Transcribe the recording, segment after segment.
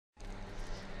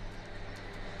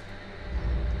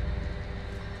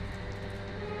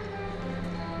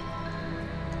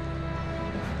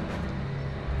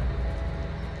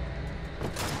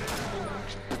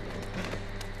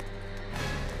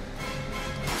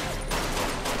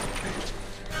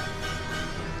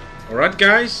Alright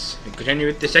guys, we continue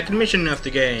with the second mission of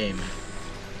the game.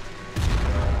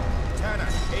 Turner,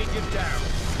 agent down.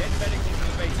 Get medics into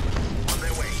the basement. On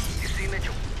their way. You see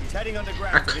Mitchell? He's heading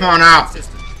underground. Come on up!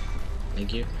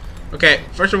 Thank you. Okay,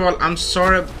 first of all, I'm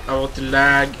sorry about the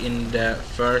lag in the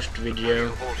first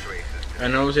video. I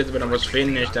noticed it when I was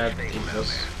finished that it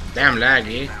was damn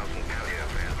laggy.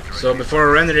 So before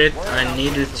I rendered it, I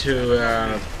needed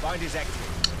to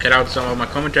cut out some of my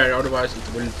commentary, otherwise it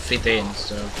wouldn't fit in,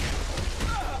 so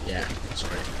yeah,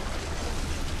 sorry.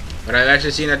 But I've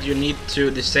actually seen that you need to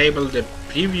disable the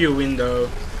preview window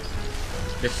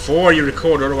before you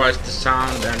record, otherwise the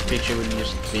sound and picture will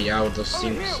just be out of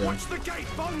sync, so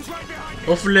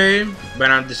hopefully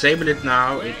when I disable it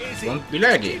now it won't be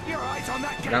laggy.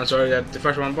 But I'm sorry that the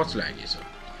first one was laggy, so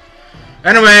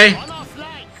anyway,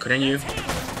 continue.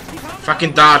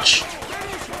 Fucking dodge!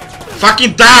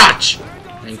 Fucking dodge!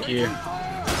 Thank you.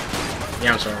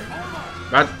 Yeah, I'm sorry.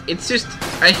 But it's just,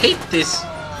 I hate this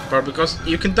part because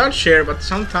you can dodge here, but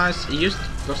sometimes you just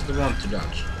doesn't want to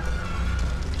dodge.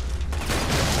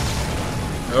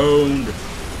 Owned.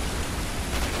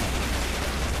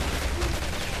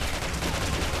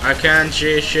 I can't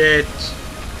see shit.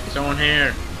 There's someone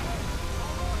here.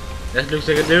 That looks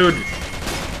like a dude.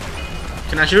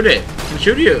 Can I shoot it? Can I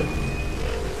shoot you?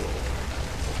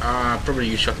 Probably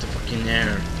you shot the fucking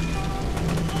air.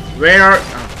 Where are...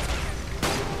 Oh.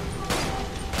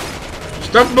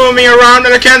 Stop moving around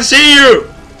and I can't see you!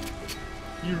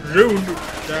 You rude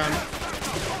damn.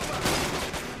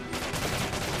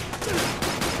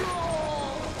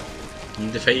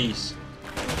 In the face.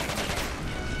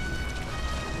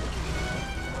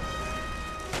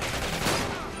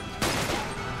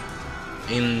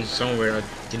 In somewhere I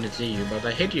didn't see you, but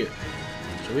I hit you.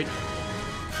 Sweet.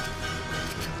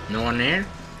 No one there?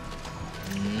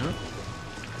 No.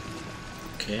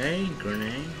 Okay,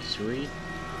 grenade, sweet.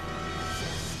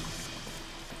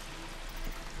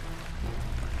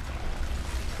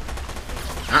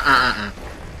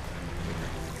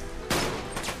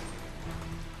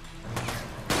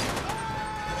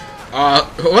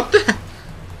 What the?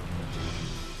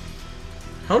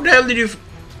 How the hell did you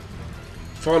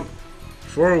fall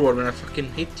forward when I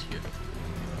fucking hit you?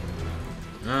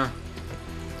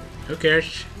 Who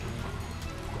cares?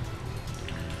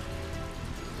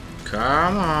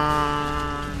 Come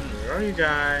on, where are you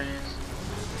guys?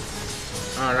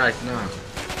 Alright, now.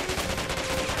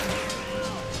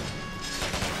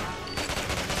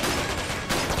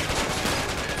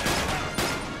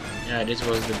 Yeah, this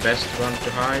was the best one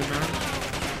to hide, man.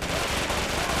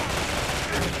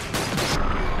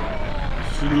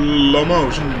 Slow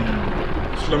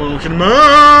motion,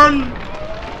 man.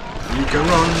 You can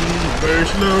run very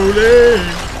slowly.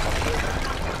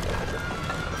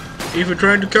 If you're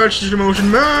trying to catch the motion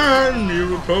man, you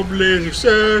will probably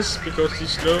success because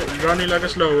he's running like a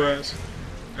slow ass.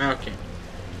 Okay.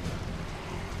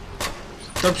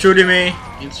 Stop shooting me.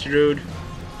 It's rude.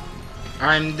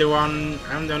 I'm the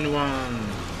only one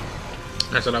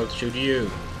that's allowed to shoot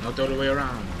you, not the other way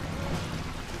around.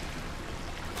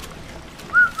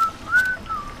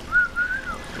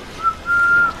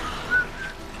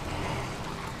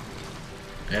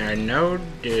 I know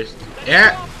this.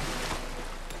 Yeah.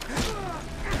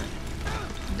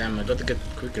 Damn, I gotta get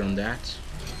quicker on that.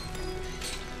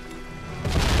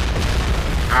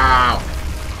 Ow!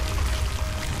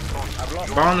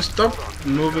 Bond, stop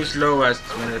moving slow as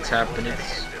when it's happening. Oh,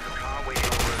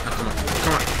 come on,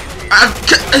 come on.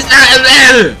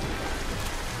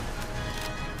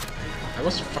 I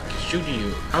was fucking shooting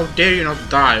you. How dare you not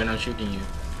die when I'm shooting you?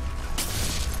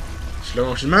 Slow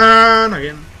motion man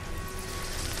again.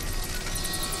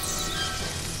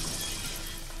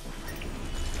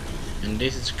 And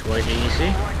this is quite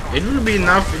easy. It will be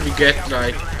enough if you get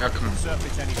like, come on,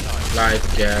 like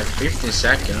 15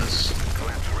 seconds.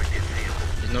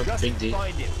 It's not a big deal.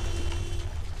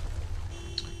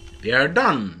 We are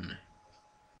done.